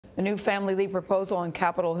A new family leave proposal on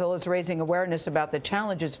Capitol Hill is raising awareness about the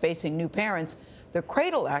challenges facing new parents. The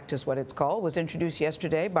Cradle Act is what it's called, was introduced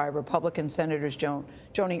yesterday by Republican Senators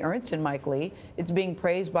Joni Ernst and Mike Lee. It's being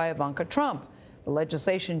praised by Ivanka Trump. The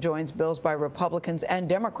legislation joins bills by Republicans and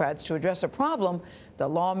Democrats to address a problem that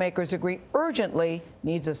lawmakers agree urgently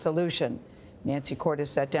needs a solution. Nancy Cordes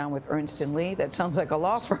sat down with Ernst and Lee. That sounds like a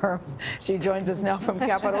law firm. She joins us now from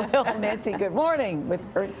Capitol Hill. Nancy, good morning with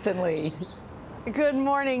Ernst and Lee. Good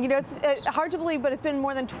morning. You know, it's hard to believe, but it's been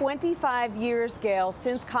more than 25 years, Gayle,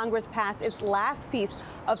 since Congress passed its last piece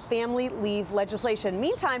of family leave legislation.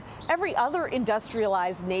 Meantime, every other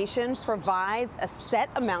industrialized nation provides a set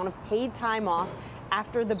amount of paid time off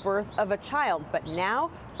after the birth of a child. But now,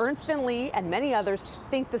 Ernst and Lee and many others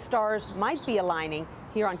think the stars might be aligning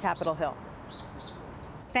here on Capitol Hill.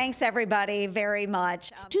 Thanks, everybody, very much.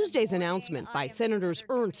 Tuesday's announcement by Senators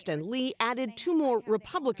Ernst and Lee added two more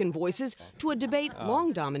Republican voices to a debate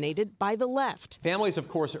long dominated by the left. Families, of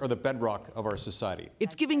course, are the bedrock of our society.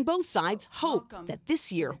 It's giving both sides hope that this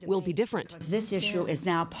year will be different. This issue is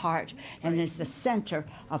now part and is the center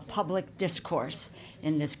of public discourse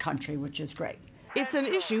in this country, which is great. It's an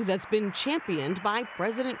issue that's been championed by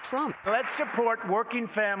President Trump. Let's support working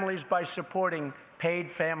families by supporting paid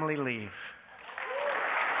family leave.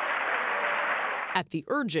 At the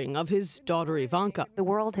urging of his daughter Ivanka. The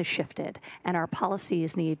world has shifted, and our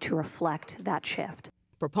policies need to reflect that shift.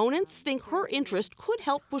 Proponents think her interest could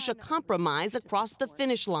help push a compromise across the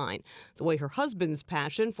finish line, the way her husband's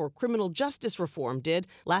passion for criminal justice reform did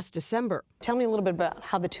last December. Tell me a little bit about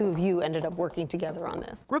how the two of you ended up working together on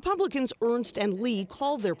this. Republicans Ernst and Lee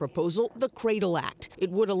called their proposal the Cradle Act.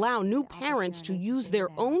 It would allow new parents to use their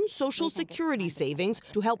own Social Security savings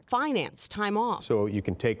to help finance time off. So you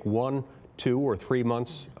can take 1, 2, or 3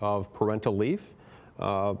 months of parental leave,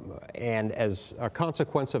 and as a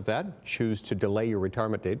consequence of that, choose to delay your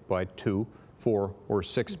retirement date by 2, 4, or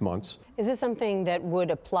 6 months. Is this something that would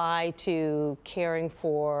apply to caring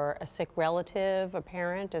for a sick relative, a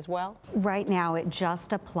parent as well? Right now, it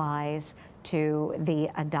just applies to the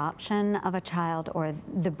adoption of a child or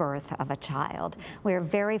the birth of a child. We're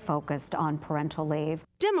very focused on parental leave.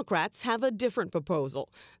 Democrats have a different proposal.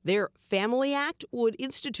 Their Family Act would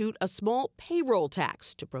institute a small payroll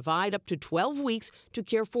tax to provide up to 12 weeks to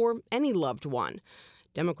care for any loved one.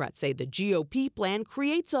 Democrats say the GOP plan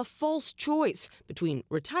creates a false choice between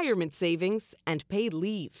retirement savings and paid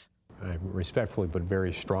leave. I respectfully but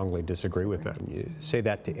very strongly disagree with that. You say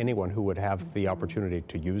that to anyone who would have the opportunity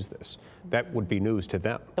to use this. That would be news to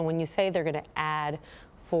them. And when you say they're going to add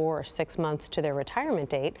 4 or 6 months to their retirement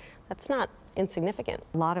date, that's not insignificant.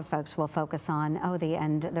 A lot of folks will focus on,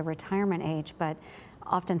 the retirement age, but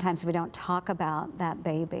oftentimes we don't talk about that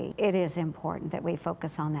baby. It is important that we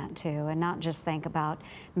focus on that too, and not just think about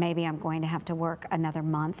maybe I'm going to have to work another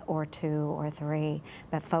month or 2 or 3,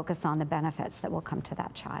 but focus on the benefits that will come to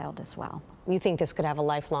that child as well. You think this could have a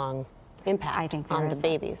lifelong impact on the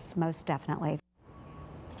babies? Most definitely.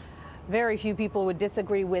 Very few people would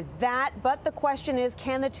disagree with that, but the question is,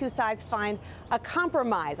 can the two sides find a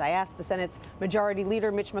compromise? I asked the Senate's Majority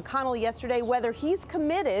Leader Mitch McConnell yesterday whether he's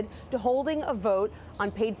committed to holding a vote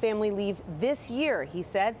on paid family leave this year. He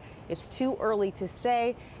said it's too early to say.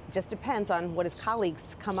 It just depends on what his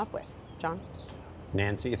colleagues come up with. John?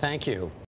 Nancy, thank you.